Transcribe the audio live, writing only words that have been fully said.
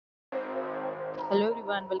Hello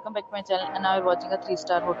everyone, welcome back to my channel and now we're watching a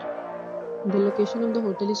 3-star hotel. The location of the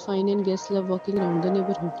hotel is fine and guests love walking around the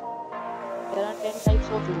neighborhood. There are 10 types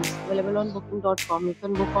of rooms available on booking.com. You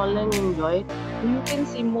can book online and enjoy it. You can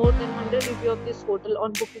see more than 100 reviews of this hotel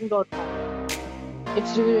on booking.com.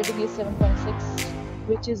 Its review rating is 7.6,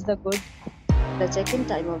 which is the good. The check-in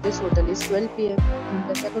time of this hotel is 12 p.m. and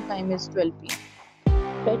the check-out time is 12 p.m.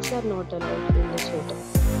 Pets are not allowed in this hotel.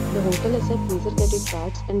 The hotel accepts major credit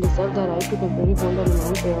cards and reserves the right to temporarily hold an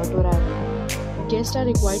amount prior to arrival. Guests are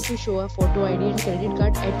required to show a photo ID and credit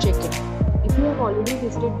card at check-in. If you have already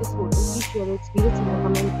visited this hotel, please share your experience in the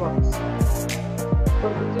comment box. For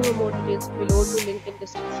booking or more details, below to link in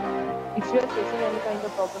description. If you are facing any kind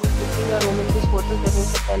of problem booking a room in this hotel, then you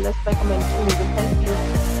can tell us by commenting. We will help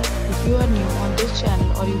you. If you are new on this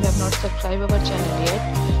channel or you have not subscribed our channel yet,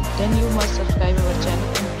 then you must subscribe our channel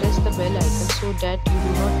and press the bell icon so that you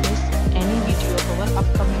do not miss any video of our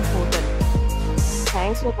upcoming hotel.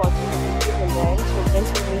 Thanks for watching the video till the end. So friends,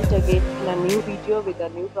 will meet again in a new video with a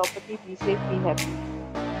new property. Be safe, be happy.